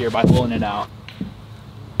it right here by pulling it out.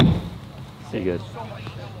 See, good.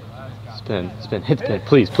 Spin, spin, hit the pin.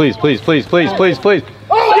 Please, please, please, please, please, please, please.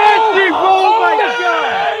 Oh, yes, Steve! Oh my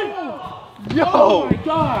God! Yo! Oh my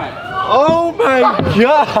God! Oh my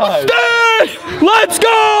God! Steve! Let's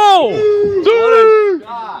go!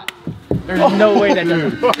 There's no way that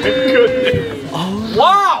doesn't. My goodness. Oh,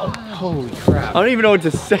 wow! Holy crap. I don't even know what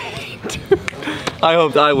to say.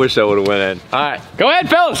 I wish I would have went in. All right. Go ahead,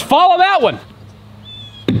 fellas. Follow that one.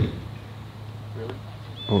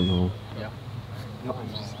 Oh no. Yeah.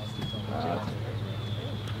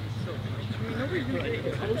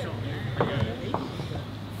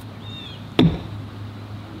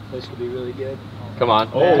 This could be really good. Come on.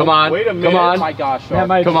 Oh, come on. wait a minute. Come on. Oh my gosh. That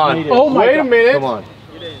might Come on. oh my Wait a minute. Come on.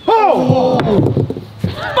 Oh!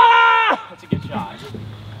 Ah! That's a good shot.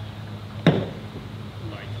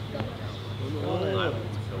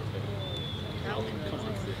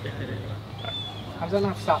 How's that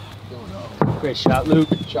not stop? Great shot, Luke.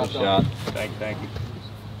 Shot. Thank you.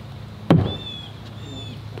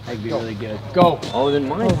 That'd be really good. Go. Oh, then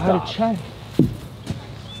mine Oh, how to stopped. check.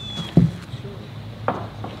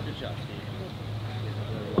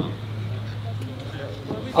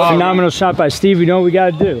 Phenomenal shot by Steve. We know what we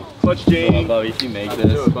got to do. Clutch, Jamie. Oh, Bubby, if you make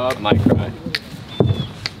this, I might cry.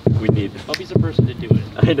 We need this. Bubby's the person to do it.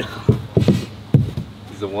 I know.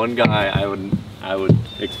 He's the one guy I would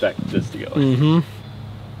expect this to go. Mm-hmm.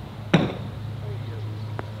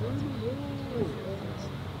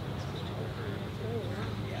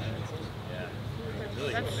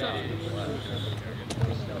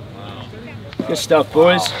 Good stuff,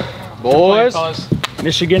 boys. Boys.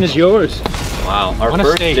 Michigan is yours. Wow, our On a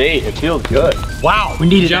first state. date. It feels good. Wow. We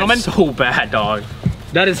needed Gentlemen. that so bad, dog.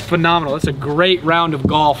 That is phenomenal. That's a great round of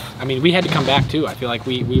golf. I mean, we had to come back too. I feel like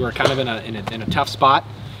we were kind of in a tough spot.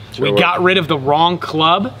 Sure we were. got rid of the wrong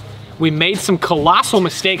club. We made some colossal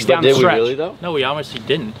mistakes down the Did we stretch. really though? No, we honestly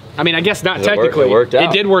didn't. I mean, I guess not It worked- technically. it worked out.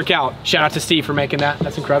 It did work out. Shout out to Steve for making that.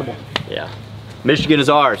 That's incredible. Yeah. Michigan is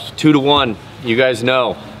ours, 2-1. You guys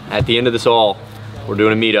know, at the end of this all, we're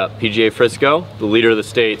doing a meetup. PGA Frisco, the leader of the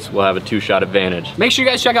states, will have a 2-shot advantage. Make sure you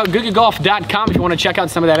guys check out goodgoodgolf.com if you want to check out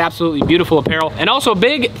some of that absolutely beautiful apparel. And also a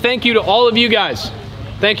big thank you to all of you guys.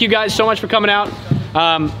 Thank you guys so much for coming out.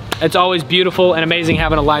 It's always beautiful and amazing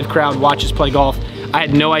having a live crowd watch us play golf. I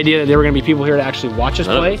had no idea that there were gonna be people here to actually watch us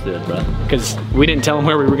play, because we didn't tell them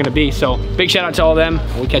where we were gonna be. So big shout out to all of them.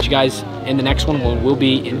 We'll catch you guys in the next one. We'll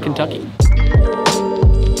be in Kentucky.